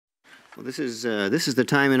Well, this is the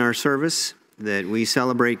time in our service that we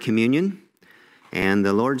celebrate communion, and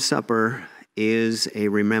the Lord's Supper is a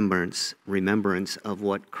remembrance of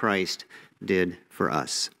what Christ did for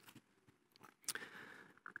us.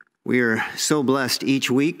 We are so blessed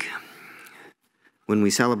each week when we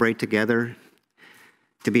celebrate together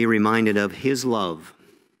to be reminded of His love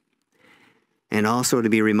and also to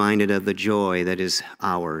be reminded of the joy that is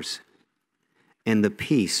ours and the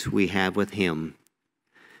peace we have with Him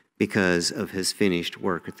because of His finished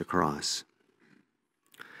work at the cross.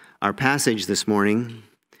 Our passage this morning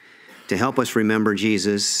to help us remember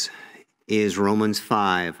Jesus is Romans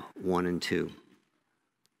 5, 1 and 2.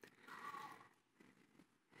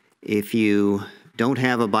 If you don't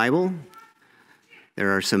have a Bible,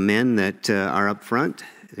 there are some men that are up front.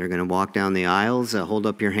 They're going to walk down the aisles, hold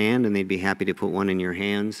up your hand, and they'd be happy to put one in your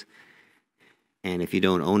hands. And if you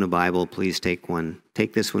don't own a Bible, please take one.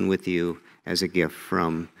 Take this one with you as a gift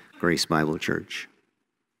from Grace Bible Church.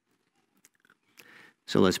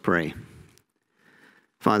 So let's pray.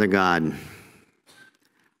 Father God,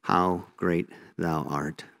 how great Thou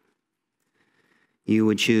art. You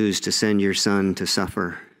would choose to send your Son to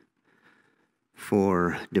suffer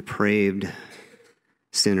for depraved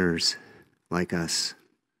sinners like us.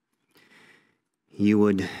 You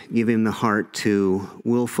would give Him the heart to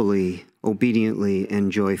willfully, obediently,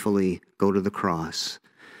 and joyfully go to the cross,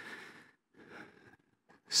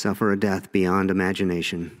 suffer a death beyond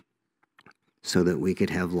imagination, so that we could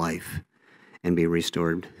have life and be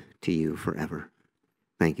restored to You forever.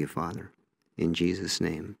 Thank You, Father. In Jesus'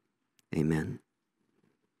 name, amen.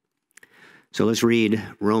 So let's read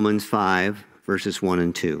Romans 5, verses 1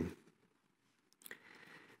 and 2.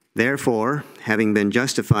 Therefore, having been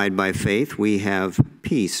justified by faith, we have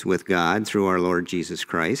peace with God through our Lord Jesus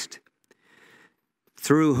Christ,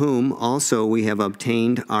 through whom also we have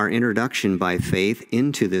obtained our introduction by faith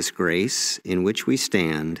into this grace in which we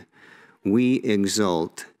stand. We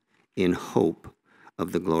exult in hope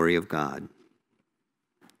of the glory of God.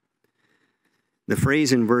 The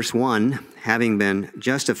phrase in verse 1, having been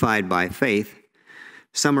justified by faith,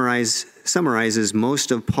 summarizes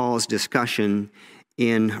most of Paul's discussion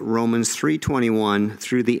in Romans 3:21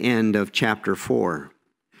 through the end of chapter 4.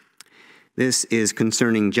 This is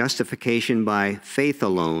concerning justification by faith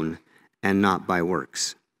alone and not by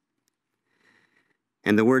works.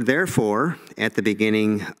 And the word therefore at the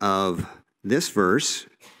beginning of this verse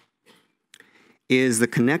is the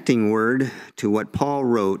connecting word to what Paul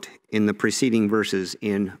wrote in the preceding verses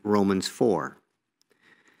in Romans 4.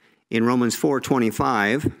 In Romans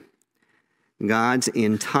 4:25, God's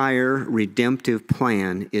entire redemptive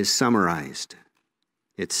plan is summarized.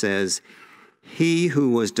 It says, He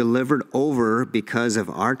who was delivered over because of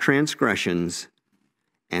our transgressions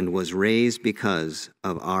and was raised because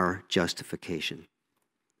of our justification.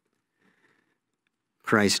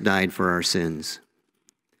 Christ died for our sins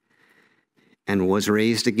and was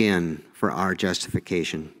raised again for our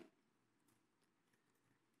justification.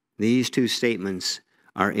 These two statements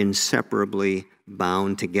are inseparably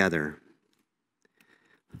bound together.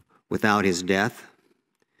 Without His death,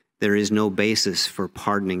 there is no basis for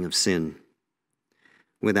pardoning of sin.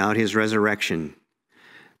 Without His resurrection,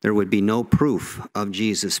 there would be no proof of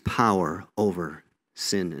Jesus' power over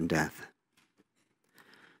sin and death.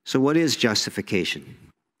 So what is justification?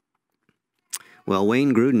 Well,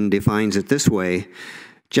 Wayne Grudem defines it this way: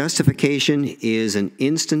 justification is an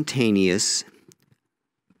instantaneous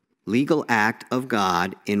legal act of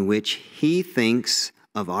God in which He thinks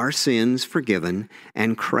of our sins forgiven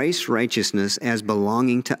and Christ's righteousness as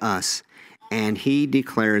belonging to us, and He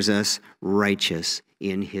declares us righteous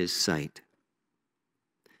in His sight.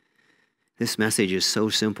 This message is so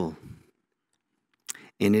simple,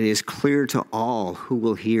 and it is clear to all who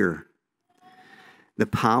will hear. The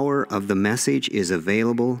power of the message is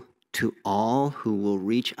available to all who will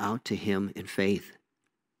reach out to Him in faith.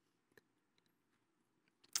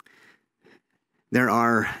 There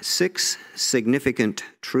are 6 significant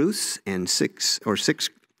truths and six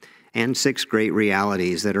great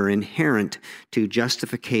realities that are inherent to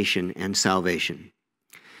justification and salvation.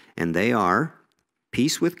 And they are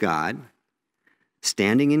peace with God,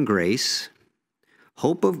 standing in grace,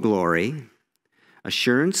 hope of glory,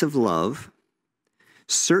 assurance of love,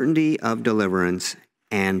 certainty of deliverance,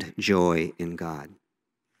 and joy in God.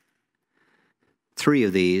 3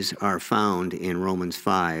 of these are found in Romans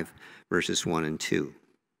 5, verses 1 and 2.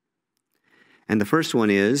 And the first one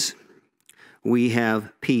is, we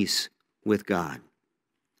have peace with God.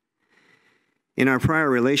 In our prior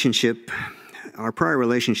relationship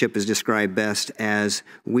is described best as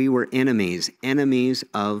we were enemies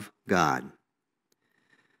of God.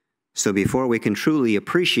 So before we can truly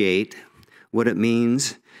appreciate what it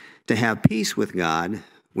means to have peace with God,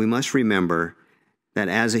 we must remember that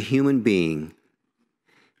as a human being,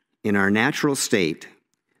 in our natural state,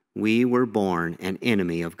 we were born an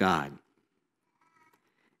enemy of God.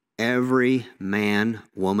 Every man,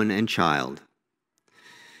 woman, and child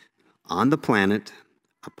on the planet,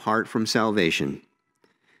 apart from salvation,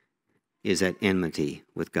 is at enmity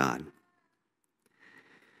with God.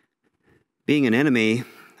 Being an enemy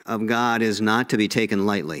of God is not to be taken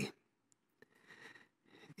lightly.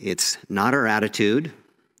 It's not our attitude,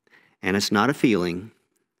 and it's not a feeling.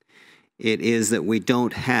 It is that we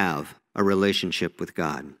don't have a relationship with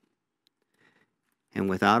God. And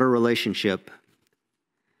without a relationship,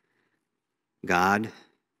 God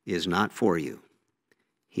is not for you.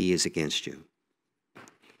 He is against you.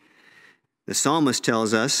 The psalmist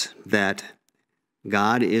tells us that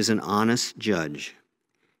God is an honest judge.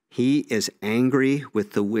 He is angry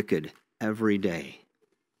with the wicked every day.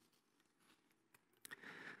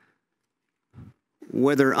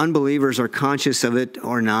 Whether unbelievers are conscious of it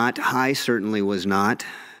or not, I certainly was not.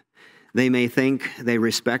 They may think they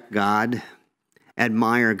respect God,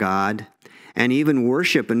 admire God, and even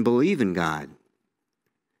worship and believe in God.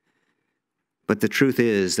 But the truth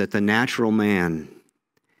is that the natural man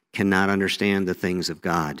cannot understand the things of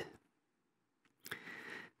God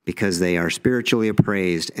because they are spiritually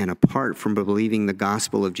appraised, and apart from believing the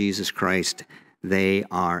gospel of Jesus Christ, they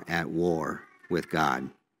are at war with God.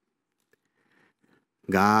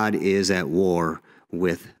 God is at war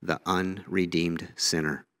with the unredeemed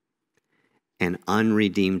sinner. An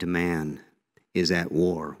unredeemed man is at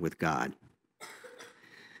war with God.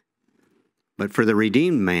 But for the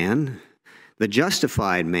redeemed man, the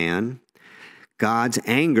justified man, God's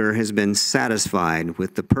anger has been satisfied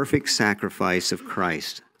with the perfect sacrifice of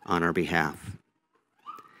Christ on our behalf.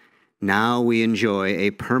 Now we enjoy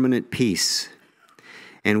a permanent peace,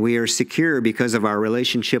 and we are secure because of our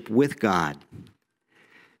relationship with God.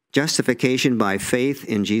 Justification by faith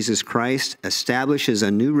in Jesus Christ establishes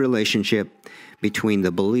a new relationship between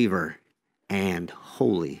the believer and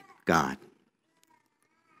holy God.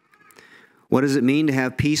 What does it mean to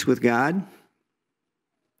have peace with God?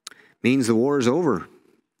 It means the war is over.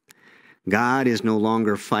 God is no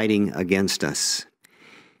longer fighting against us.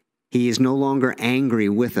 He is no longer angry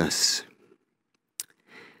with us.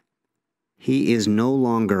 He is no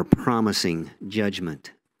longer promising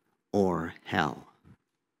judgment or hell.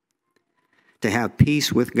 To have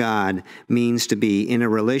peace with God means to be in a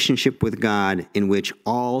relationship with God in which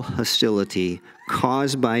all hostility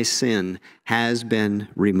caused by sin has been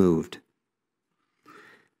removed.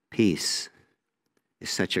 Peace is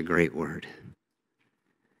such a great word.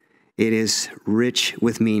 It is rich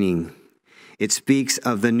with meaning. It speaks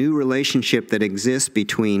of the new relationship that exists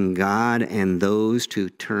between God and those who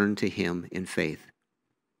turn to Him in faith.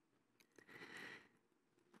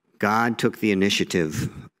 God took the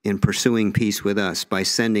initiative in pursuing peace with us by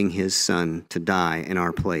sending His Son to die in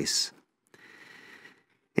our place.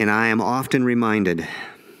 And I am often reminded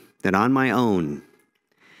that on my own,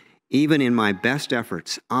 even in my best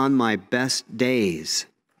efforts, on my best days,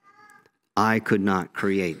 I could not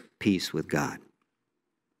create peace with God.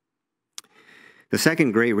 The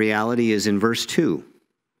second great reality is in verse 2.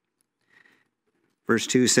 Verse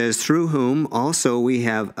 2 says, "Through whom also we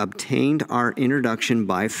have obtained our introduction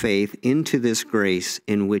by faith into this grace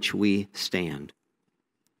in which we stand."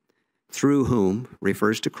 Through whom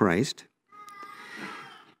refers to Christ.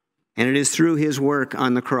 And it is through His work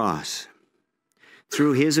on the cross,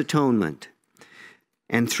 through His atonement,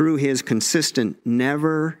 and through His consistent,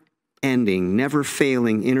 never-ending,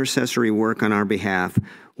 never-failing intercessory work on our behalf,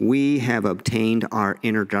 we have obtained our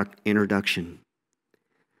introduction.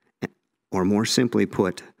 Or more simply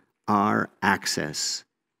put, our access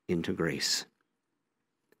into grace.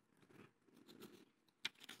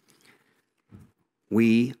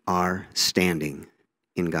 We are standing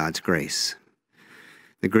in God's grace.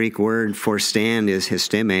 The Greek word for stand is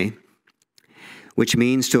histeme, which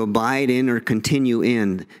means to abide in or continue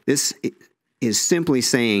in. This is simply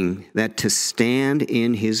saying that to stand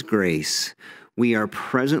in His grace, we are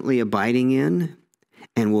presently abiding in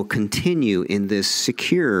and will continue in this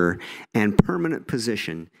secure and permanent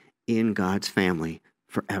position in God's family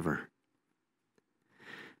forever.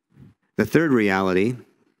 The third reality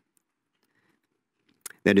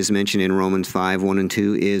that is mentioned in Romans 5, 1 and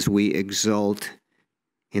 2 is we exult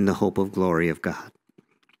in the hope of glory of God.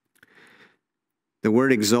 The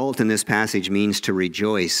word exult in this passage means to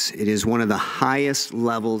rejoice. It is one of the highest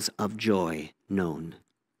levels of joy known.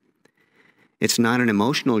 It's not an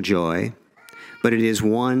emotional joy, but it is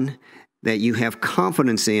one that you have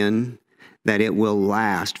confidence in that it will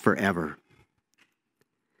last forever.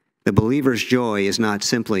 The believer's joy is not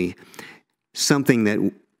simply something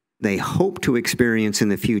that they hope to experience in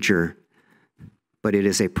the future, but it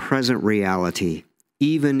is a present reality,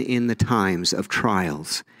 even in the times of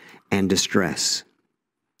trials and distress.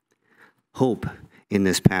 Hope in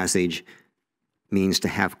this passage means to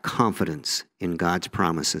have confidence in God's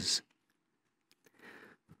promises.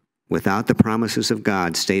 Without the promises of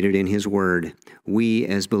God stated in His Word, we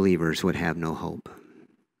as believers would have no hope.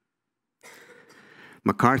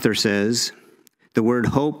 MacArthur says, the word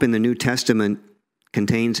hope in the New Testament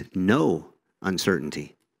contains no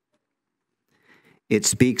uncertainty. It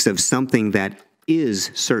speaks of something that is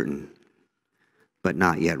certain, but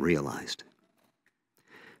not yet realized.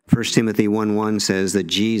 1 Timothy 1:1 says that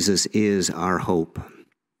Jesus is our hope.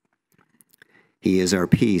 He is our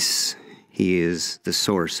peace. He is the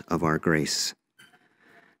source of our grace.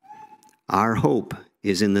 Our hope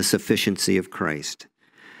is in the sufficiency of Christ.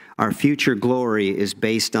 Our future glory is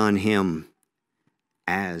based on Him,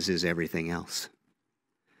 as is everything else.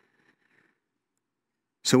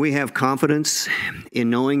 So we have confidence in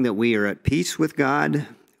knowing that we are at peace with God.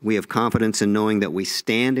 We have confidence in knowing that we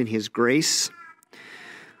stand in His grace.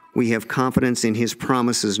 We have confidence in His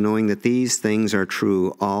promises, knowing that these things are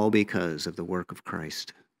true, all because of the work of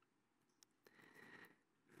Christ.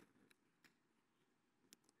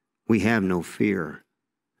 We have no fear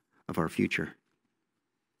of our future.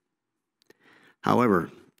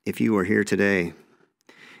 However, if you are here today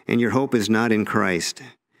and your hope is not in Christ,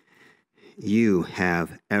 you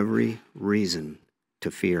have every reason to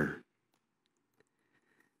fear.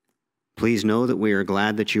 Please know that we are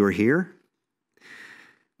glad that you are here,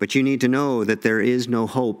 but you need to know that there is no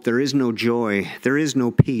hope, there is no joy, there is no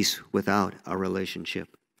peace without a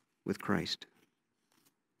relationship with Christ.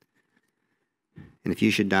 And if you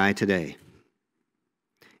should die today,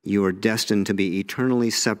 you are destined to be eternally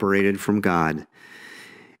separated from God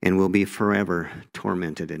and will be forever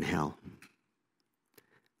tormented in hell.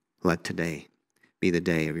 Let today be the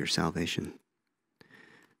day of your salvation.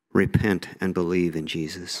 Repent and believe in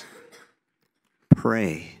Jesus.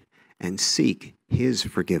 Pray and seek His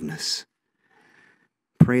forgiveness.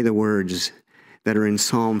 Pray the words that are in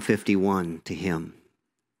Psalm 51 to Him.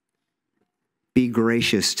 Be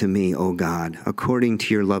gracious to me, O God, according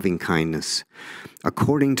to your loving kindness,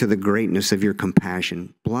 according to the greatness of your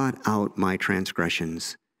compassion. Blot out my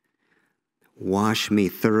transgressions. Wash me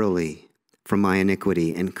thoroughly from my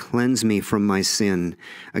iniquity and cleanse me from my sin.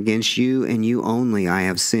 Against you and you only I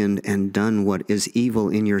have sinned and done what is evil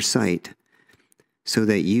in your sight, so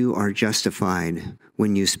that you are justified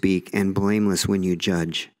when you speak and blameless when you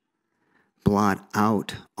judge. Blot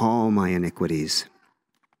out all my iniquities.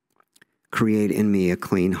 Create in me a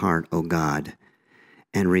clean heart, O God,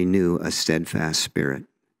 and renew a steadfast spirit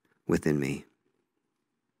within me.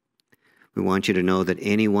 We want you to know that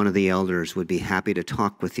any one of the elders would be happy to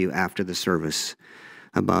talk with you after the service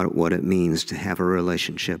about what it means to have a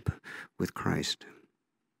relationship with Christ.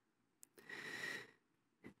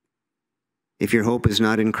 If your hope is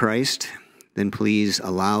not in Christ, then please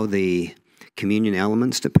allow the communion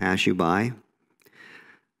elements to pass you by.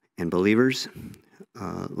 And believers,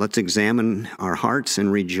 let's examine our hearts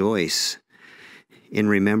and rejoice in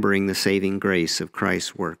remembering the saving grace of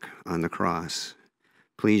Christ's work on the cross.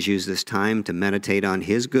 Please use this time to meditate on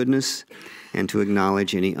His goodness and to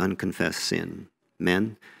acknowledge any unconfessed sin.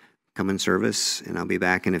 Men, come in service, and I'll be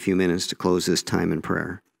back in a few minutes to close this time in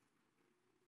prayer.